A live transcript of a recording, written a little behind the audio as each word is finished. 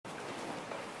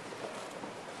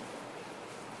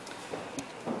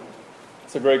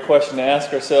It's a great question to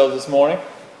ask ourselves this morning.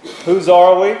 Whose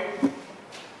are we?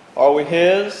 Are we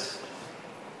His?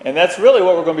 And that's really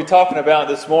what we're going to be talking about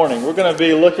this morning. We're going to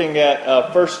be looking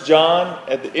at 1 John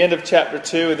at the end of chapter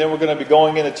 2, and then we're going to be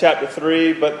going into chapter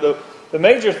 3. But the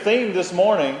major theme this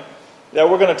morning that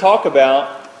we're going to talk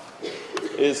about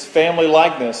is family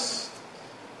likeness.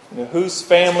 Whose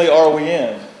family are we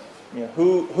in?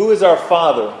 Who is our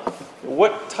Father?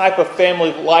 What type of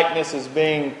family likeness is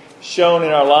being shown in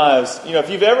our lives?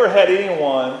 If you've ever had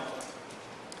anyone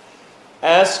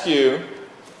ask you,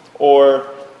 or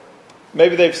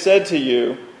maybe they've said to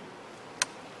you,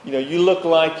 you look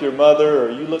like your mother,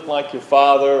 or you look like your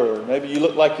father, or maybe you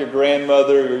look like your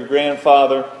grandmother or your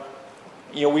grandfather.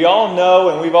 We all know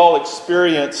and we've all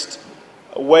experienced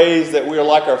ways that we are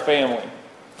like our family.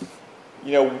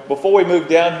 Before we moved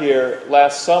down here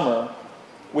last summer,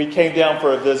 we came down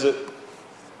for a visit,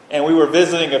 and we were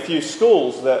visiting a few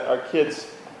schools that our kids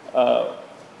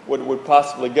would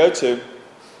possibly go to.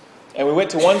 And we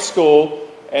went to one school,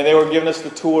 and they were giving us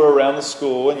the tour around the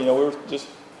school, and we were just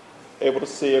able to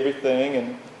see everything,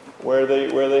 and where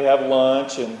they have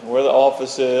lunch, and where the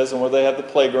office is, and where they have the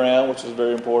playground, which is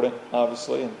very important,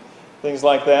 obviously, and things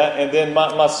like that. And then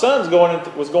my son was going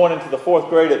into the 4th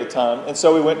grade at the time, and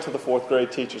so we went to the 4th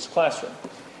grade teacher's classroom.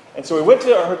 And so we went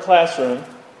to her classroom,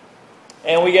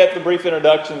 and we got the brief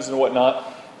introductions and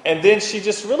whatnot. And then she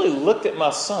just really looked at my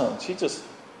son. She just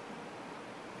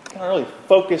kind of really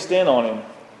focused in on him.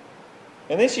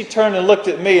 And then she turned and looked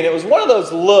at me, and it was one of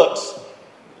those looks,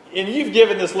 and you've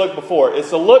given this look before.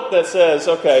 It's a look that says,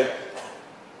 okay,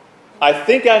 I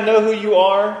think I know who you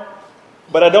are,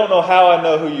 but I don't know how I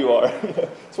know who you are.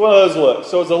 It's one of those looks.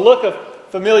 So it's a look of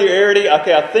familiarity.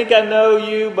 Okay, I think I know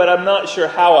you, but I'm not sure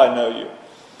how I know you.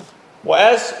 Well,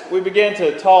 as we began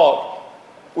to talk,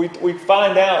 we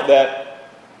find out that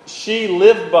she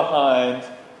lived behind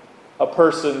a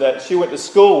person that she went to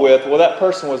school with. Well, that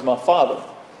person was my father.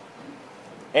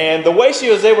 And the way she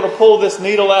was able to pull this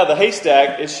needle out of the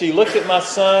haystack is she looked at my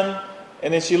son,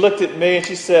 and then she looked at me, and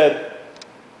she said,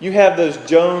 "You have those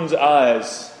Jones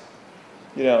eyes."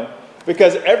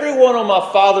 Because everyone on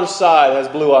my father's side has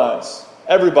blue eyes.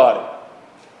 Everybody.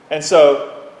 And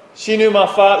so she knew my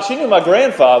father. She knew my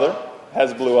grandfather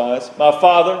has blue eyes. My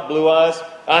father, blue eyes.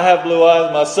 I have blue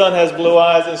eyes. My son has blue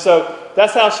eyes. And so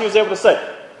that's how she was able to say,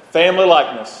 family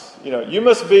likeness. You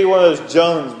must be one of those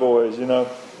Jones boys,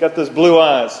 got those blue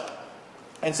eyes.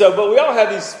 And so, but we all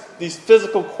have these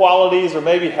physical qualities or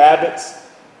maybe habits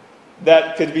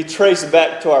that could be traced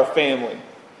back to our family.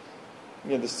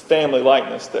 This family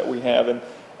likeness that we have. And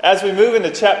as we move into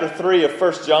chapter 3 of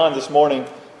 1 John this morning,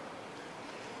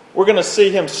 we're going to see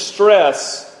him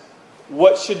stress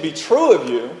what should be true of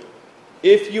you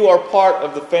if you are part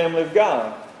of the family of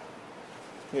God.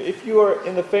 If you are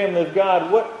in the family of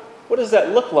God, what does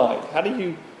that look like? How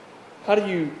do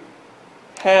you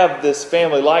have this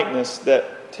family likeness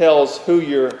that tells who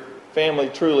your family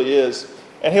truly is?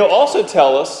 And he'll also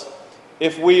tell us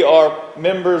if we are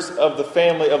members of the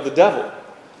family of the devil.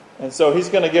 And so he's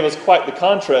going to give us quite the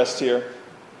contrast here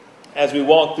as we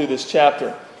walk through this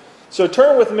chapter. So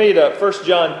turn with me to 1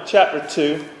 John chapter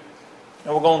 2.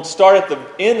 And we're going to start at the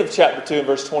end of chapter 2 in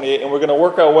verse 28. And we're going to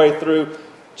work our way through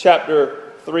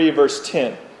chapter 3 verse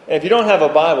 10. And if you don't have a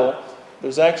Bible,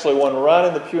 there's actually one right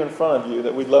in the pew in front of you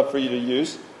that we'd love for you to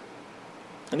use.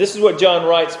 And this is what John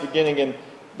writes beginning in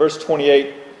verse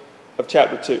 28 of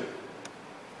chapter 2.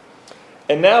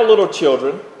 "And now, little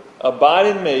children, abide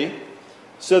in me,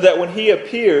 so that when he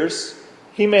appears,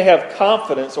 he may have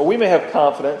confidence, or we may have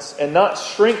confidence, and not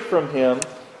shrink from him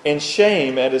in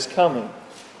shame at his coming.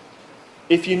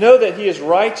 If you know that he is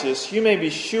righteous, you may be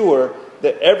sure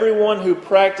that everyone who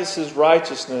practices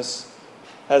righteousness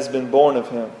has been born of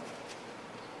him.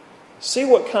 See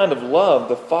what kind of love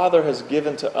the Father has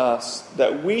given to us,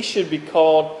 that we should be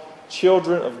called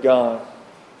children of God.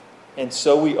 And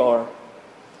so we are.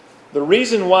 The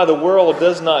reason why the world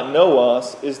does not know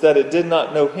us is that it did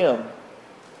not know him.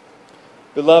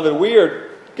 Beloved, we are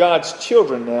God's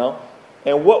children now,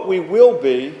 and what we will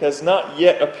be has not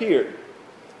yet appeared.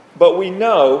 But we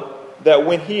know that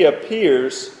when he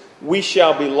appears, we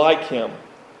shall be like him,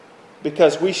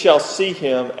 because we shall see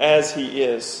him as he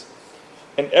is.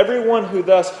 And everyone who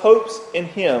thus hopes in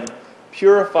him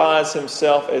purifies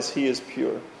himself as he is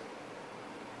pure.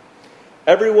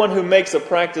 Everyone who makes a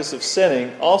practice of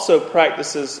sinning also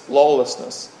practices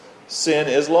lawlessness. Sin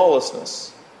is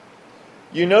lawlessness.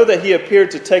 You know that he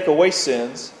appeared to take away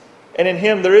sins, and in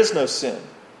him there is no sin.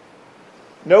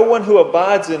 No one who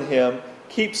abides in him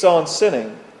keeps on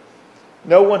sinning.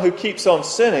 No one who keeps on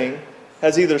sinning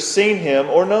has either seen him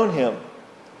or known him.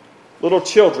 Little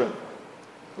children,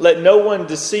 Let no one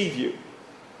deceive you.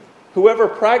 Whoever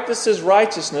practices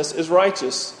righteousness is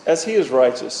righteous, as he is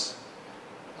righteous.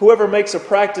 Whoever makes a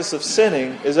practice of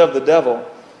sinning is of the devil,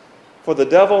 for the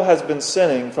devil has been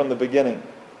sinning from the beginning.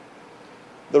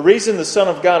 The reason the Son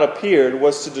of God appeared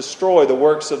was to destroy the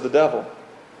works of the devil.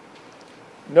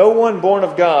 No one born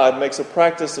of God makes a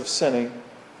practice of sinning,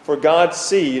 for God's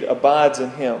seed abides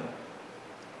in him.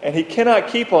 And he cannot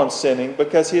keep on sinning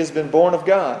because he has been born of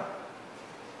God.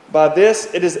 By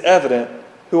this it is evident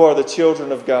who are the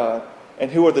children of God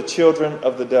and who are the children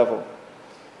of the devil.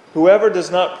 Whoever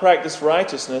does not practice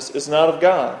righteousness is not of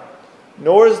God,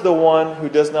 nor is the one who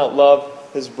does not love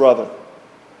his brother.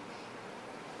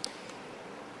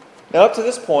 Now, up to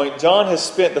this point, John has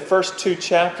spent the first 2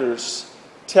 chapters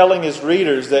telling his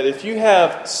readers that if you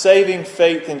have saving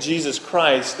faith in Jesus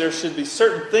Christ, there should be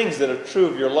certain things that are true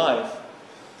of your life.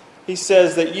 He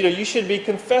says that you should be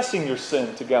confessing your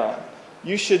sin to God.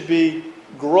 You should be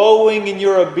growing in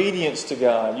your obedience to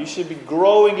God. You should be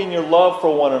growing in your love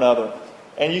for one another.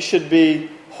 And you should be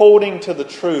holding to the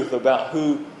truth about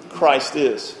who Christ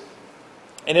is.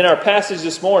 And in our passage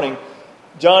this morning,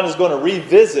 John is going to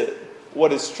revisit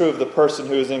what is true of the person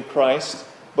who is in Christ,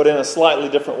 but in a slightly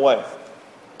different way.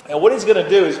 And what he's going to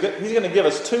do is he's going to give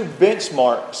us 2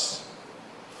 benchmarks.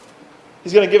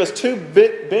 He's going to give us 2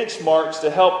 benchmarks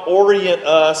to help orient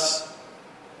us,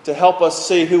 to help us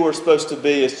see who we're supposed to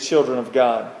be as children of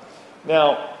God.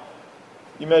 Now,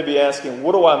 you may be asking,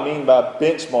 what do I mean by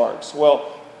benchmarks?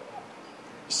 Well,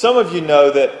 some of you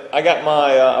know that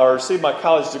I received my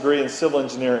college degree in civil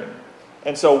engineering.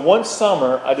 And so one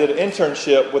summer, I did an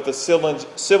internship with a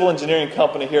civil engineering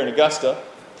company here in Augusta.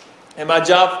 And my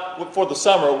job for the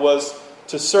summer was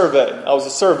to survey. I was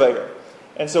a surveyor.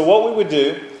 And so what we would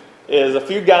do is a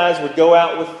few guys would go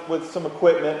out with some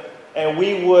equipment, and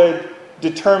we would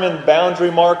determine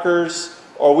boundary markers,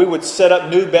 or we would set up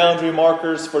new boundary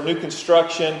markers for new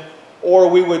construction, or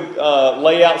we would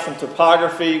lay out some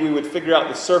topography. We would figure out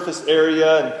the surface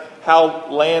area and how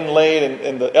land laid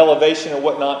and the elevation and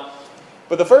whatnot.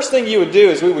 But the first thing you would do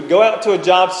is we would go out to a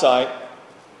job site.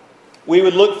 We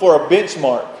would look for a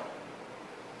benchmark.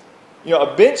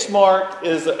 A benchmark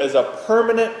is a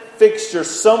permanent fixture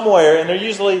somewhere, and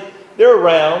they're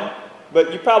around,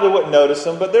 but you probably wouldn't notice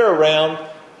them, but they're around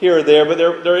here or there, but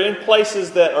they're in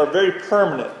places that are very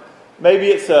permanent. Maybe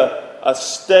it's a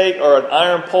stake or an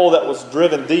iron pole that was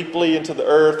driven deeply into the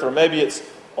earth, or maybe it's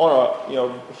on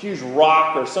a huge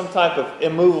rock or some type of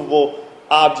immovable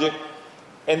object.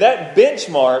 And that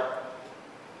benchmark,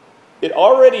 it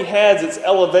already has its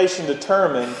elevation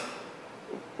determined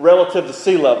relative to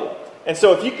sea level. And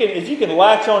so if you can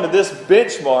latch onto this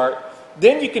benchmark,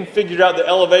 then you can figure out the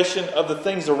elevation of the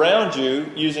things around you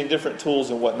using different tools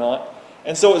and whatnot.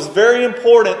 And so it's very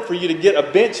important for you to get a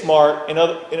benchmark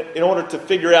in order to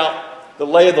figure out the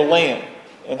lay of the land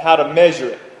and how to measure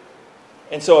it.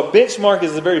 And so a benchmark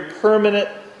is a very permanent,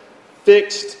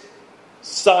 fixed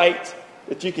site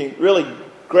that you can really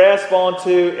grasp onto,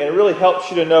 and it really helps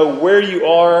you to know where you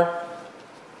are,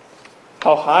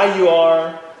 how high you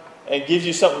are, and gives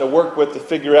you something to work with to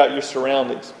figure out your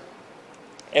surroundings.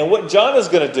 And what John is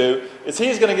going to do is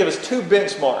he's going to give us 2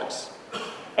 benchmarks.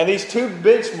 And these 2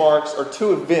 benchmarks are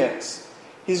 2 events.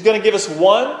 He's going to give us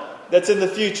one that's in the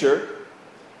future,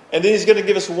 and then he's going to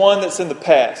give us one that's in the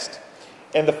past.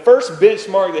 And the first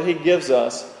benchmark that he gives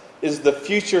us is the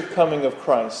future coming of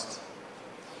Christ.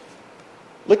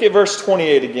 Look at verse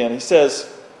 28 again. He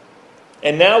says,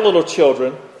 "And now, little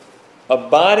children,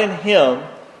 abide in him,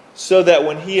 so that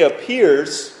when he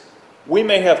appears, we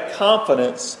may have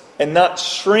confidence and not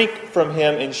shrink from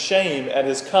him in shame at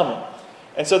his coming."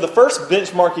 And so the first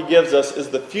benchmark he gives us is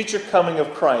the future coming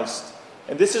of Christ.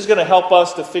 And this is going to help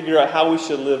us to figure out how we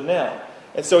should live now.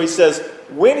 And so he says,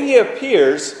 when he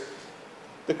appears,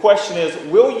 the question is,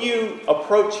 will you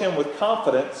approach him with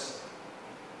confidence,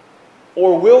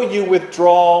 or will you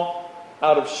withdraw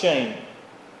out of shame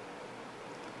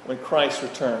when Christ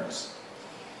returns?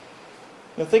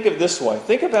 Now think of it this way.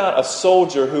 Think about a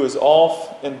soldier who is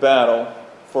off in battle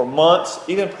for months,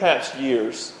 even perhaps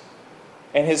years,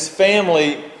 and his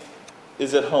family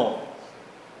is at home.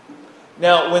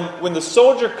 Now, when the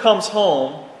soldier comes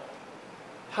home,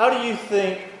 how do you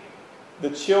think the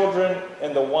children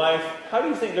and the wife, how do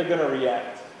you think they're going to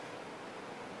react?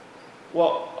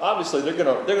 Well, obviously they're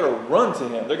going to run to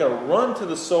him. They're going to run to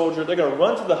the soldier. They're going to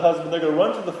run to the husband. They're going to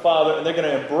run to the father, and they're going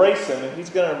to embrace him, and he's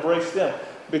going to embrace them,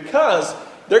 because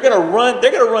they're going to run.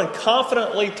 They're going to run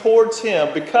confidently towards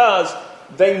him because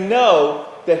they know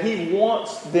that he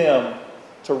wants them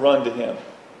to run to him.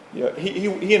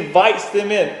 He invites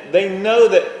them in. They know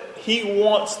that he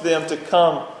wants them to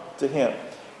come to him.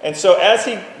 And so as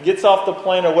he gets off the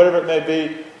plane or whatever it may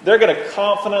be, they're going to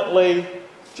confidently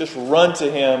just run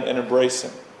to him and embrace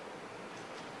him.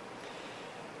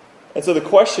 And so the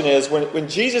question is, when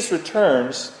Jesus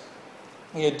returns,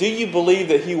 do you believe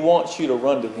that he wants you to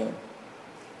run to him?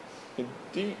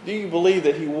 Do you believe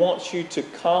that he wants you to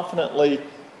confidently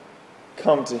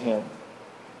come to him?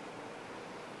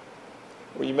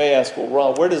 Well, you may ask, well,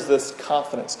 Ron, where does this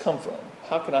confidence come from?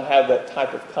 How can I have that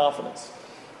type of confidence?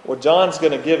 Well, John's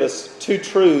going to give us two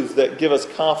truths that give us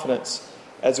confidence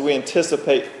as we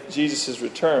anticipate Jesus'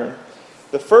 return.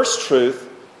 The first truth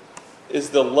is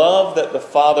the love that the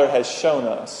Father has shown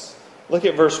us. Look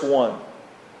at verse 1.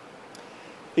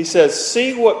 He says,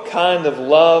 "See what kind of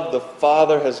love the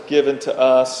Father has given to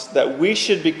us, that we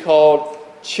should be called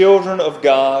children of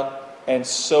God, and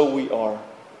so we are."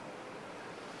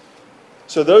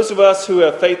 So those of us who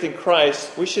have faith in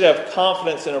Christ, we should have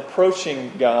confidence in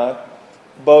approaching God,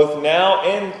 both now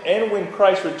and when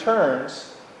Christ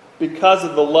returns, because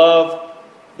of the love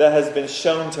that has been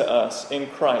shown to us in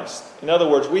Christ. In other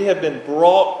words, we have been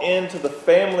brought into the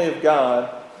family of God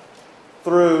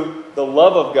through the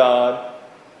love of God,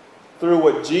 through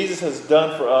what Jesus has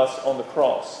done for us on the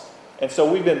cross. And so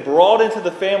we've been brought into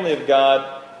the family of God,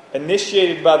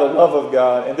 initiated by the love of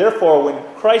God, and therefore when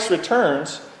Christ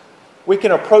returns, we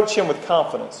can approach him with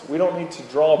confidence. We don't need to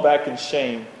draw back in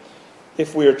shame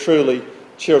if we are truly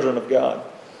children of God.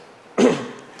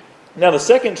 Now, the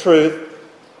second truth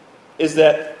is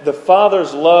that the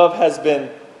Father's love has been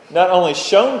not only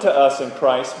shown to us in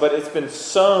Christ, but it's been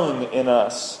sown in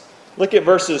us. Look at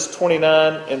verses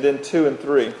 29 and then 2 and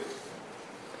 3.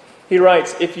 He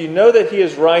writes, "If you know that he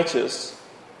is righteous,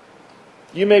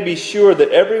 you may be sure that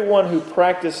everyone who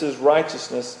practices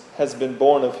righteousness has been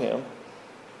born of him.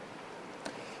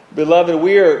 Beloved,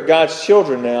 we are God's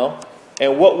children now,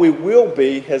 and what we will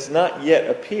be has not yet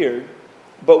appeared,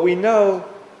 but we know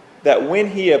that when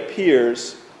he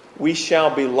appears, we shall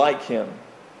be like him,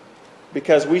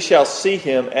 because we shall see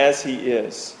him as he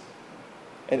is.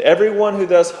 And everyone who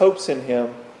thus hopes in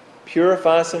him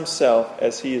purifies himself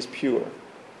as he is pure."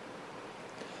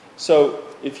 So,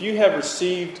 if you have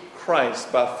received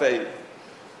Christ by faith,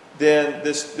 then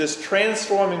this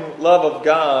transforming love of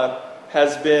God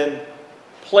has been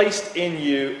placed in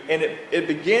you, and it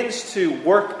begins to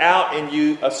work out in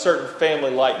you a certain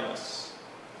family likeness.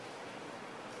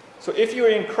 So if you're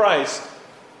in Christ,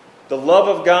 the love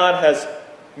of God has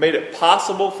made it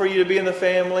possible for you to be in the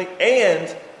family,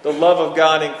 and the love of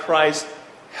God in Christ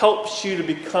helps you to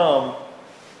become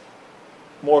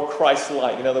more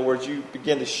Christ-like. In other words, you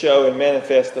begin to show and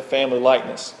manifest the family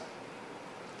likeness.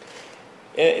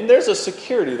 And there's a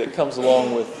security that comes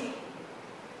along with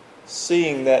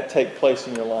seeing that take place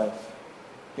in your life.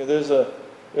 There's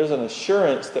an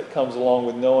assurance that comes along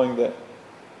with knowing that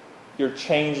you're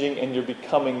changing and you're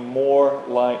becoming more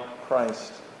like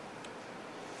Christ.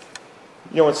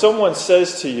 When someone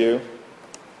says to you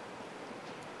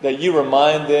that you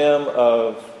remind them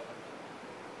of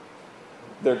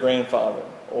their grandfather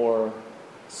or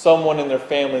someone in their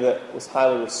family that was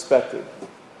highly respected,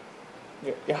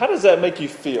 how does that make you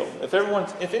feel? If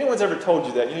anyone's ever told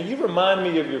you that, you remind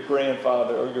me of your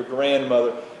grandfather or your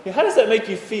grandmother, how does that make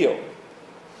you feel?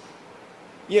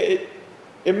 It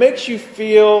makes you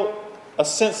feel a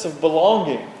sense of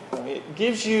belonging. It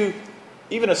gives you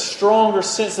even a stronger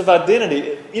sense of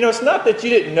identity. It's not that you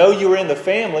didn't know you were in the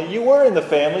family. You were in the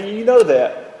family, you know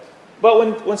that.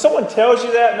 But when someone tells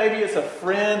you that, maybe it's a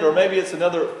friend or maybe it's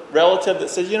another relative that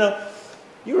says,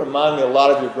 you remind me a lot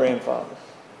of your grandfather.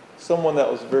 Someone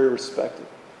that was very respected.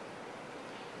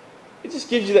 It just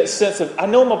gives you that sense of, I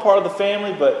know I'm a part of the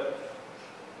family, but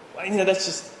that's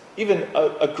just even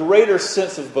a greater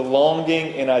sense of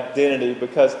belonging and identity,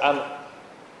 because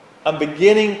I'm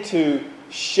beginning to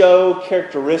show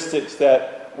characteristics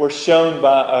that were shown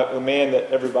by a man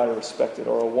that everybody respected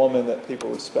or a woman that people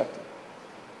respected.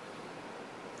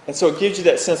 And so it gives you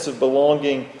that sense of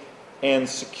belonging and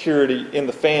security in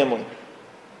the family.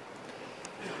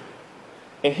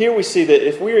 And here we see that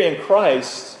if we're in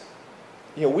Christ,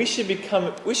 we should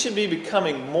be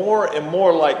becoming more and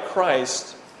more like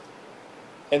Christ.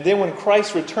 And then when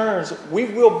Christ returns, we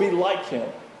will be like him.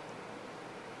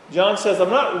 John says, I'm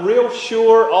not real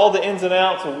sure all the ins and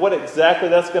outs of what exactly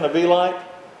that's going to be like,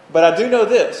 but I do know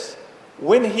this.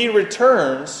 When he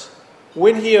returns,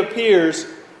 when he appears,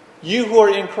 you who are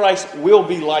in Christ will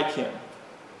be like him.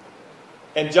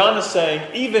 And John is saying,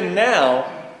 even now,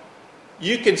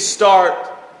 you can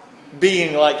start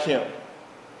being like him.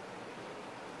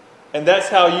 And that's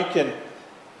how you can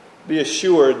be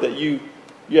assured that you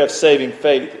have saving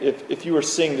faith, if you are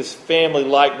seeing this family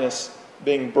likeness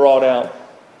being brought out.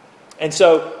 And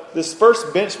so this first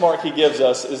benchmark he gives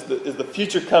us is the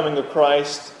future coming of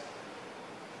Christ.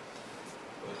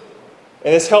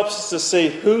 And this helps us to see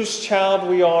whose child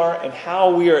we are and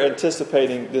how we are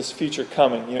anticipating this future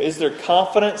coming. Is there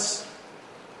confidence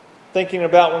thinking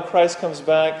about when Christ comes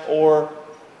back, or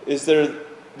is there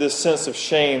this sense of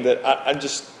shame that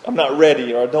I'm not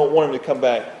ready, or I don't want him to come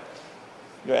back?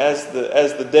 As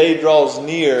the day draws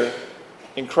near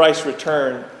in Christ's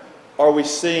return, are we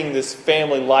seeing this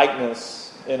family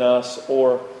likeness in us,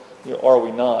 or are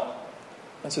we not?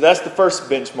 And so that's the first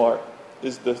benchmark,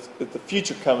 is the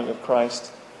future coming of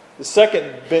Christ. The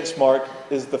second benchmark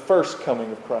is the first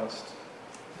coming of Christ.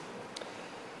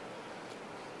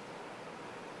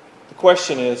 The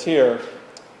question is here,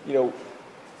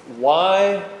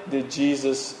 why did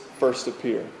Jesus first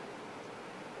appear?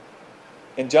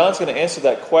 And John's going to answer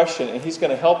that question, and he's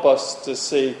going to help us to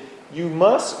see, you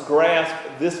must grasp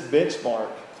this benchmark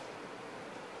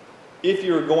if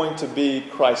you're going to be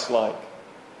Christ-like.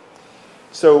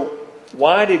 So,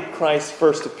 why did Christ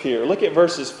first appear? Look at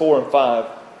verses 4 and 5.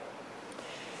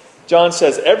 John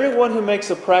says, "Everyone who makes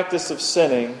a practice of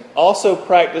sinning also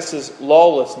practices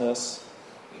lawlessness.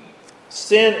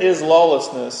 Sin is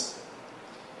lawlessness.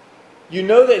 You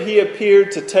know that he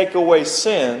appeared to take away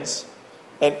sins,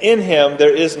 and in him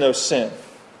there is no sin."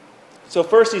 So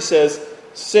first he says,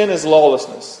 sin is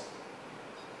lawlessness.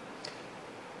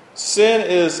 Sin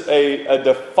is a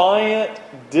defiant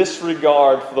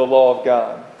disregard for the law of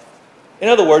God. In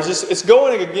other words, it's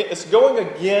going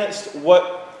against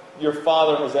what your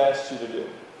Father has asked you to do.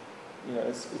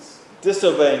 It's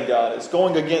disobeying God. It's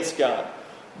going against God.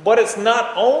 But it's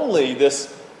not only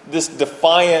this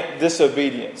defiant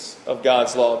disobedience of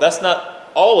God's law. That's not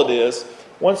all it is.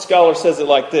 One scholar says it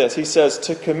like this. He says,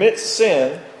 to commit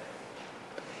sin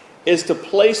is to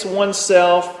place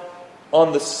oneself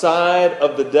on the side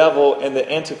of the devil and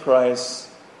the Antichrist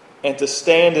and to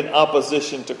stand in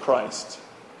opposition to Christ.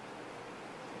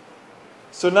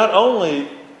 So not only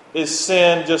is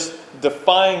sin just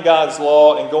defying God's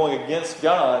law and going against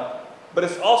God, but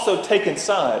it's also taking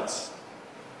sides.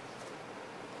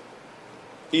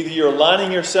 Either you're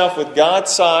aligning yourself with God's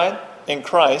side in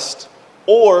Christ,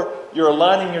 or you're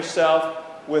aligning yourself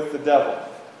with the devil.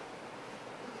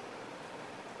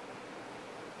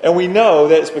 And we know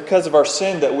that it's because of our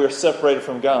sin that we're separated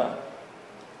from God.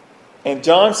 And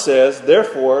John says,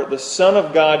 therefore, the Son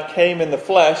of God came in the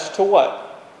flesh to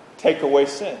what? Take away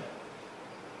sin.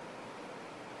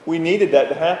 We needed that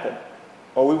to happen,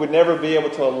 or we would never be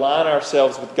able to align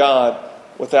ourselves with God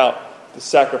without the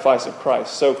sacrifice of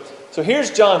Christ. So here's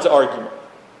John's argument.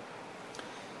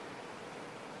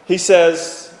 He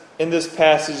says in this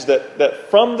passage that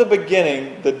from the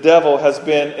beginning, the devil has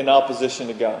been in opposition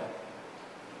to God.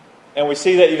 And we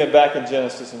see that even back in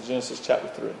Genesis chapter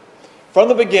 3. From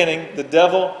the beginning, the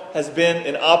devil has been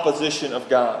in opposition of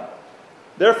God.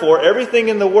 Therefore, everything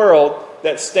in the world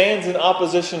that stands in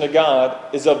opposition to God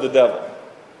is of the devil.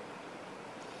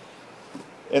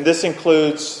 And this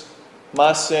includes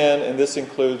my sin, and this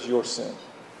includes your sin.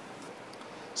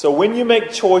 So when you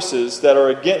make choices that are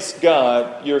against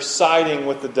God, you're siding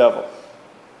with the devil,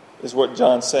 is what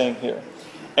John's saying here.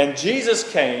 And Jesus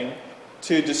came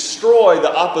to destroy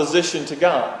the opposition to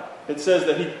God. It says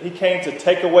that he came to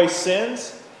take away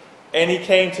sins, and he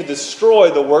came to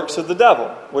destroy the works of the devil,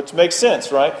 which makes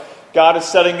sense, right? God is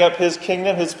setting up his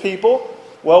kingdom, his people.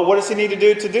 Well, what does he need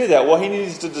to do that? Well, he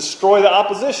needs to destroy the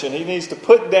opposition. He needs to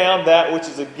put down that which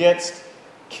is against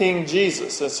King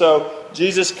Jesus. And so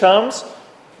Jesus comes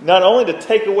not only to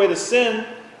take away the sin,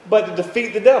 but to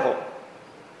defeat the devil.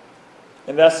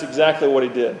 And that's exactly what he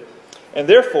did. And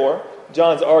therefore,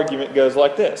 John's argument goes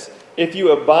like this. If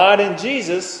you abide in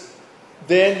Jesus,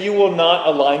 then you will not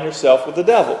align yourself with the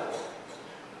devil.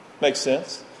 Makes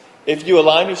sense? If you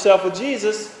align yourself with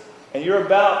Jesus, and you're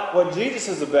about what Jesus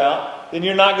is about, then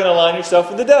you're not going to align yourself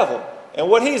with the devil and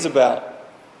what he's about,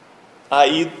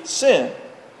 i.e. sin.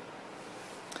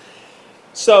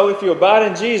 So if you abide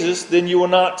in Jesus, then you will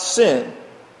not sin.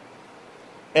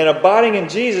 And abiding in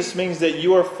Jesus means that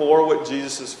you are for what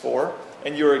Jesus is for,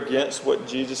 and you're against what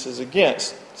Jesus is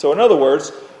against. So in other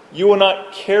words, you will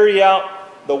not carry out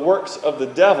the works of the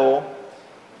devil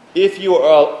if you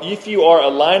are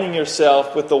aligning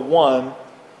yourself with the one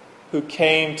who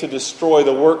came to destroy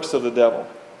the works of the devil.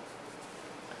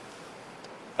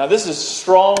 Now this is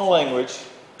strong language,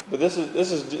 but this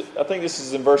is I think this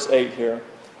is in verse 8 here.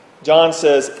 John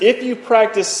says, if you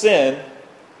practice sin,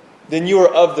 then you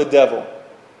are of the devil.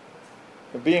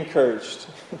 But be encouraged.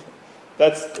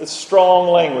 That's strong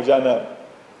language, I know.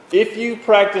 If you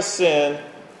practice sin,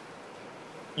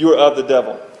 you are of the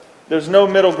devil. There's no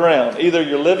middle ground. Either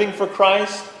you're living for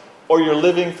Christ or you're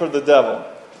living for the devil.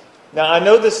 Now, I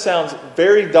know this sounds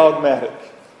very dogmatic.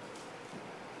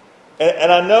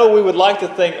 And I know we would like to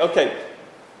think, okay,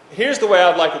 here's the way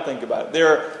I'd like to think about it.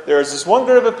 There is this one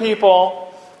group of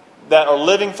people that are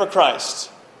living for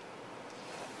Christ.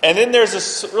 And then there's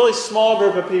this really small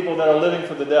group of people that are living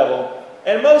for the devil.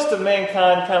 And most of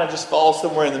mankind kind of just falls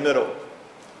somewhere in the middle.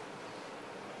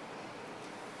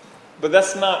 But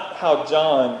that's not how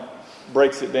John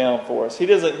breaks it down for us. He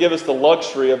doesn't give us the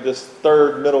luxury of this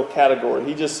third middle category.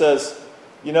 He just says,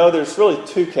 there's really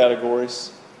two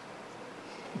categories.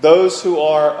 Those who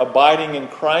are abiding in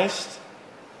Christ,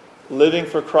 living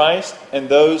for Christ, and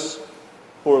those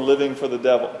who are living for the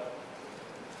devil.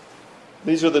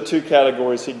 These are the two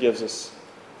categories he gives us.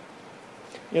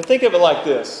 Think of it like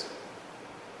this.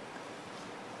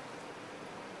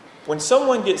 When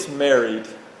someone gets married,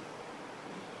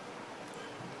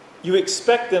 you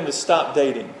expect them to stop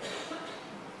dating.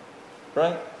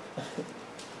 Right?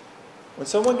 When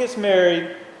someone gets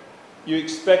married, you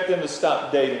expect them to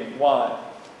stop dating. Why?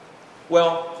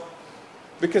 Well,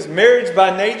 because marriage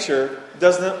by nature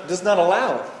does not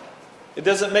allow it. It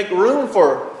doesn't make room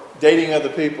for dating other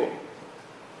people.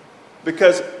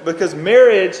 Because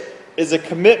marriage is a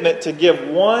commitment to give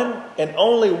one and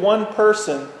only one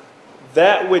person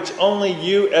that which only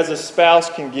you as a spouse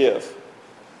can give.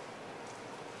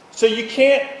 So you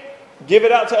can't give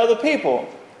it out to other people.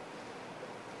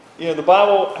 The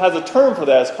Bible has a term for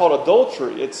that. It's called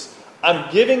adultery. It's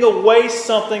I'm giving away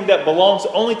something that belongs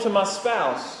only to my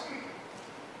spouse.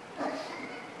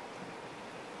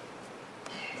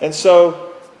 And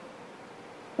so,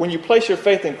 when you place your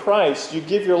faith in Christ, you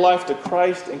give your life to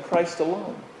Christ and Christ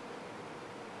alone.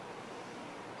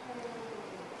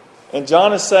 And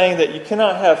John is saying that you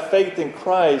cannot have faith in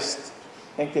Christ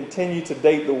and continue to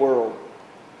date the world.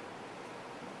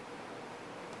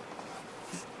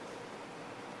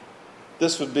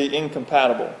 This would be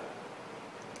incompatible.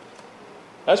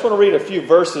 I just want to read a few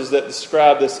verses that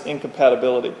describe this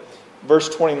incompatibility. Verse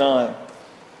 29.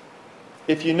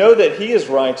 If you know that He is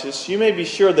righteous, you may be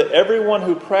sure that everyone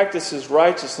who practices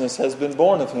righteousness has been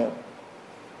born of Him.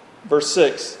 Verse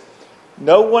 6.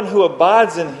 No one who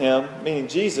abides in Him, meaning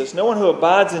Jesus, no one who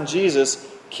abides in Jesus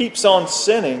keeps on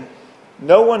sinning.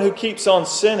 No one who keeps on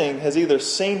sinning has either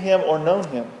seen Him or known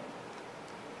Him.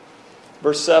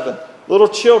 Verse 7. Little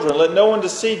children, let no one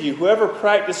deceive you. Whoever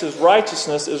practices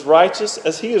righteousness is righteous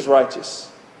as He is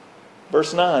righteous.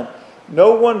 Verse 9.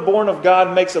 No one born of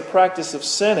God makes a practice of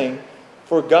sinning,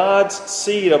 for God's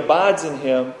seed abides in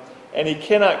him, and he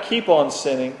cannot keep on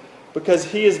sinning because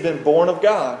he has been born of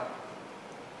God.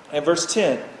 And verse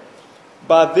 10.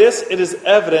 By this it is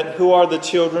evident who are the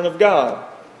children of God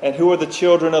and who are the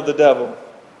children of the devil.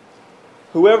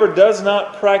 Whoever does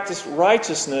not practice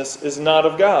righteousness is not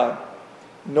of God,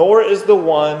 nor is the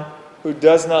one who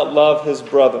does not love his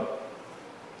brother.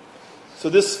 So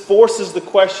this forces the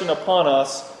question upon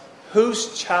us,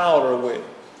 whose child are we?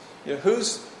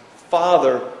 Whose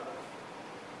father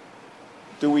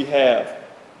do we have?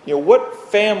 What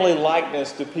family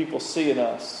likeness do people see in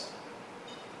us?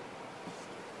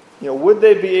 Would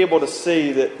they be able to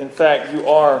see that, in fact, you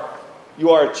are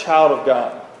a child of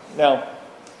God? Now,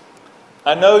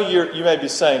 I know you may be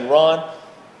saying, Ron,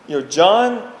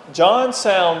 John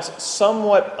sounds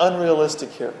somewhat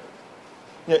unrealistic here.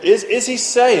 Is he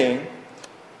saying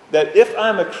that if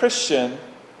I'm a Christian,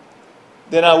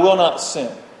 then I will not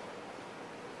sin?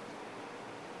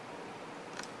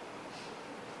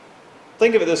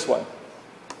 Think of it this way.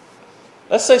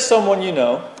 Let's say someone you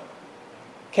know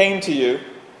came to you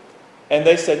and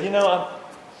they said, I'm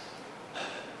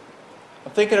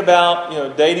thinking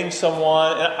about dating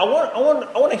someone, and I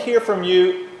want to hear from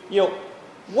you.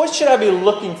 What should I be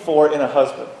looking for in a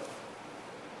husband?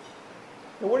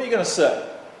 What are you going to say?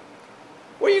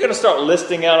 What are you going to start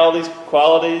listing out all these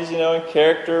qualities, and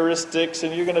characteristics,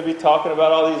 and you're going to be talking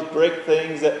about all these great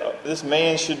things that this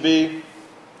man should be?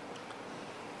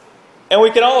 And we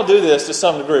can all do this to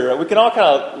some degree, right? We can all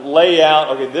kind of lay out,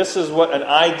 okay, this is what an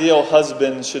ideal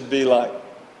husband should be like.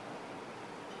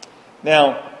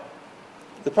 Now,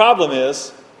 the problem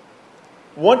is,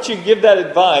 once you give that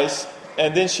advice,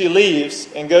 and then she leaves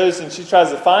and goes and she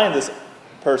tries to find this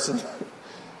person,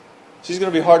 she's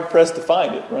going to be hard-pressed to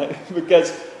find it, right?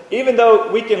 Because even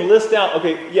though we can list out,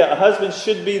 a husband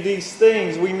should be these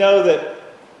things, we know that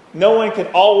no one can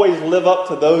always live up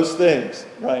to those things,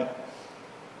 right?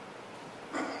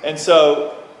 And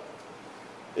so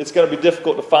it's going to be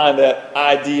difficult to find that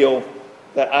ideal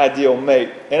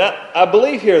mate. And I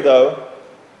believe here, though,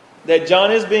 that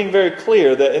John is being very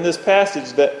clear that in this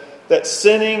passage that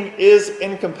sinning is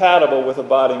incompatible with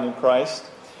abiding in Christ.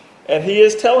 And he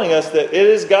is telling us that it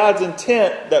is God's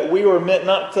intent that we were meant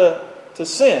not to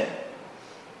sin.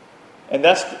 And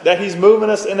that he's moving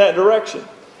us in that direction.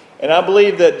 And I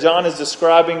believe that John is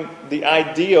describing the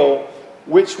ideal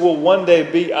which will one day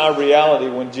be our reality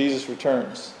when Jesus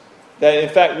returns. That in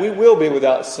fact we will be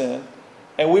without sin,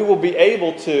 and we will be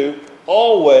able to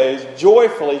always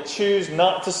joyfully choose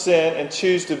not to sin and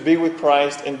choose to be with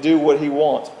Christ and do what he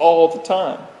wants all the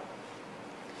time.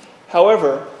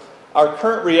 However, our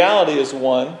current reality is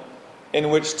one in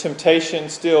which temptation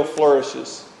still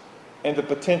flourishes and the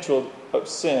potential of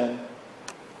sin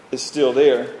is still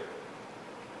there.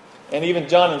 And even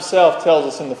John himself tells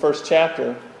us in the first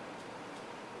chapter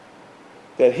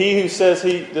that he who says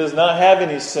he does not have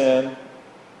any sin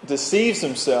deceives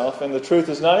himself, and the truth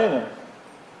is not in him.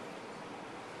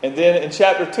 And then in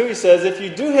chapter 2 he says, if you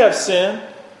do have sin,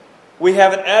 we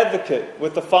have an advocate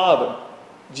with the Father,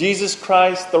 Jesus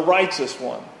Christ, the righteous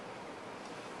one.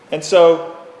 And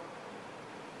so,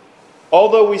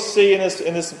 although we see in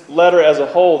this letter as a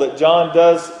whole that John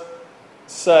does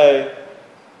say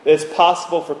it's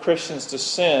possible for Christians to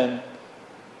sin,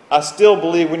 I still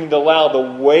believe we need to allow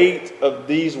the weight of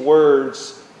these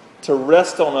words to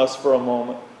rest on us for a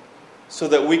moment so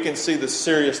that we can see the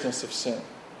seriousness of sin.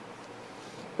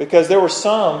 Because there were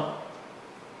some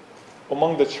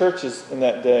among the churches in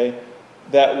that day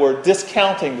that were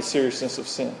discounting the seriousness of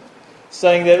sin,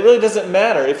 saying that it really doesn't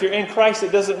matter. If you're in Christ,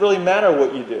 it doesn't really matter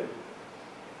what you do.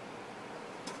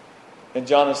 And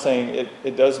John is saying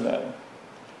it does matter.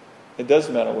 It does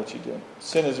matter what you do.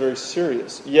 Sin is very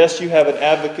serious. Yes, you have an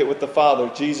advocate with the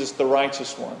Father, Jesus the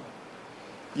righteous one.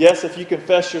 Yes, if you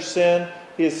confess your sin,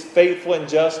 he is faithful and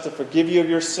just to forgive you of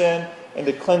your sin and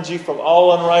to cleanse you from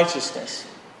all unrighteousness.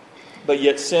 But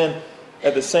yet sin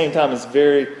at the same time is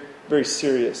very, very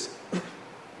serious.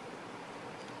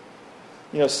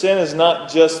 Sin is not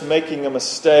just making a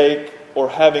mistake or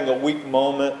having a weak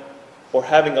moment or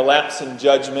having a lapse in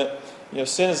judgment.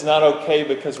 Sin is not okay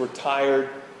because we're tired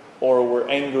or we're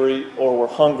angry or we're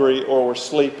hungry or we're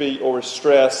sleepy or we're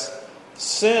stressed.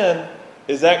 Sin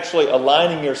is actually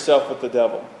aligning yourself with the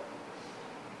devil.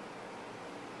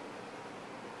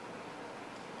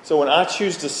 So when I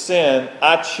choose to sin,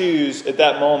 I choose at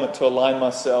that moment to align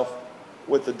myself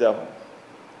with the devil.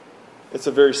 It's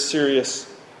a very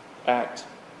serious act.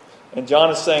 And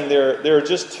John is saying there are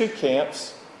just two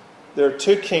camps. There are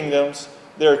two kingdoms.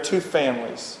 There are two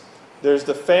families. There's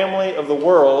the family of the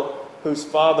world, whose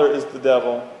father is the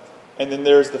devil. And then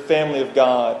there's the family of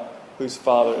God, whose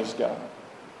father is God.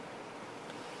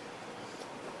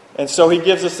 And so he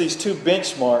gives us these two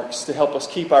benchmarks to help us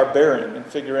keep our bearing and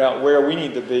figure out where we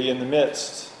need to be in the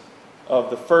midst of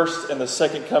the first and the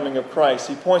second coming of Christ.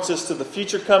 He points us to the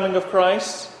future coming of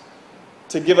Christ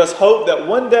to give us hope that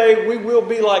one day we will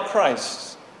be like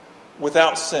Christ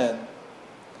without sin.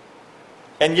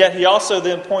 And yet he also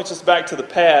then points us back to the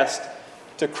past,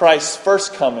 to Christ's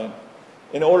first coming,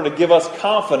 in order to give us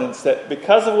confidence that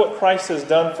because of what Christ has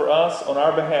done for us on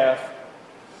our behalf,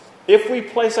 if we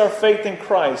place our faith in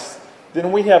Christ,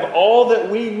 then we have all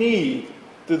that we need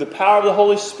through the power of the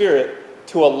Holy Spirit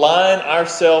to align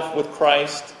ourselves with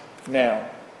Christ now.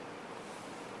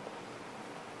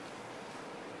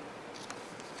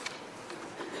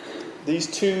 These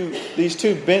two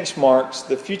benchmarks,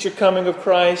 the future coming of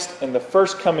Christ and the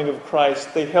first coming of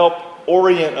Christ, they help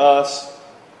orient us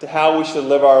to how we should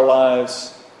live our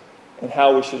lives and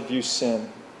how we should view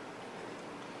sin.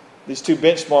 These two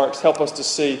benchmarks help us to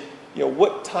see,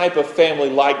 what type of family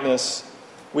likeness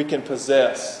we can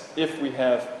possess if we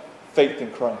have faith in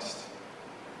Christ.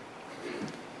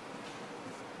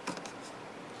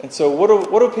 And so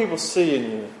what do people see in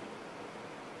you?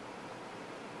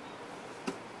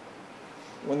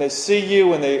 When they see you,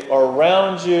 when they are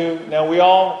around you, now we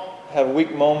all have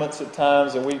weak moments at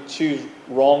times and we choose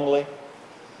wrongly.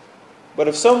 But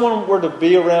if someone were to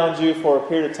be around you for a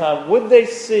period of time, would they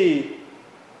see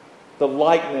the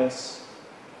likeness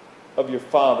of your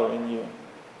Father in you?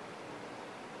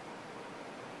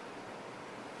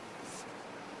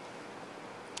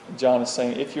 John is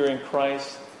saying, if you're in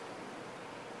Christ,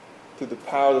 through the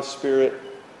power of the Spirit,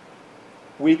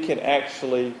 we can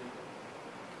actually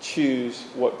choose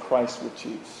what Christ would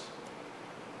choose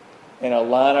and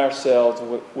align ourselves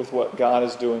with what God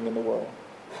is doing in the world.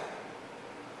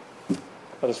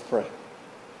 Let us pray.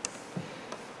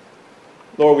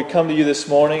 Lord, we come to you this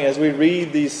morning as we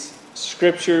read these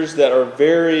scriptures that are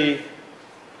very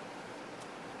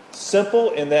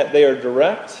simple in that they are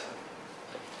direct,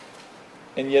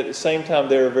 and yet at the same time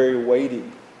they are very weighty.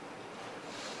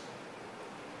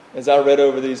 As I read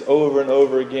over these over and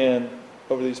over again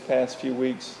over these past few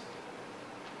weeks,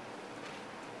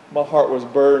 my heart was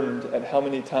burdened at how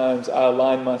many times I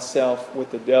aligned myself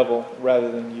with the devil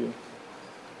rather than you.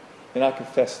 And I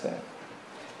confess that.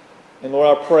 And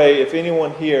Lord, I pray if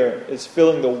anyone here is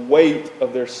feeling the weight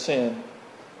of their sin,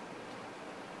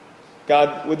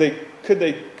 God, could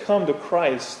they come to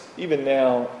Christ even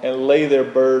now and lay their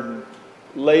burden,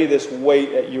 lay this weight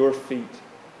at your feet,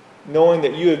 knowing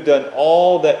that you have done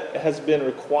all that has been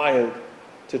required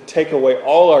to take away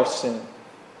all our sin,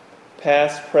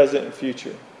 past, present, and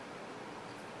future,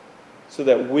 so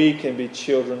that we can be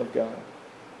children of God.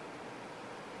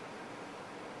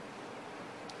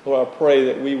 Lord, I pray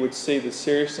that we would see the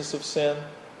seriousness of sin,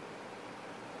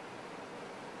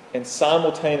 and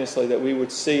simultaneously that we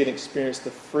would see and experience the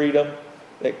freedom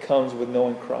that comes with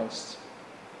knowing Christ.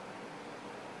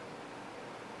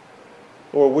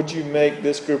 Lord, would you make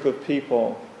this group of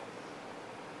people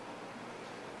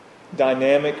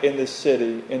dynamic in this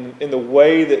city in the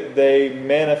way that they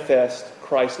manifest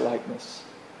Christ-likeness,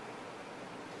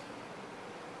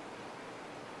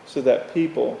 so that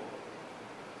people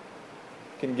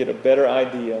can get a better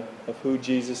idea of who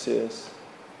Jesus is,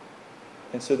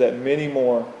 and so that many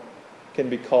more can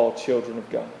be called children of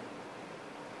God.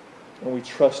 And we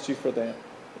trust you for that.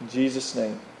 In Jesus'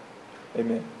 name,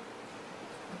 amen.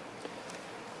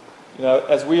 You know,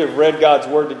 as we have read God's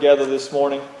Word together this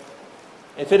morning,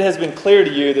 if it has been clear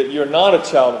to you that you're not a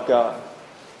child of God,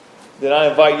 then I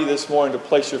invite you this morning to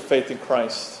place your faith in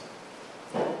Christ.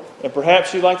 And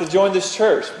perhaps you'd like to join this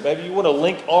church. Maybe you want to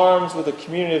link arms with a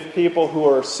community of people who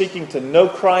are seeking to know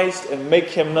Christ and make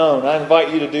Him known. I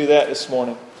invite you to do that this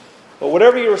morning. But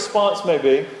whatever your response may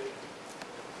be,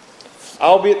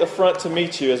 I'll be at the front to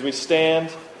meet you as we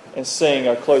stand and sing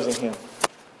our closing hymn.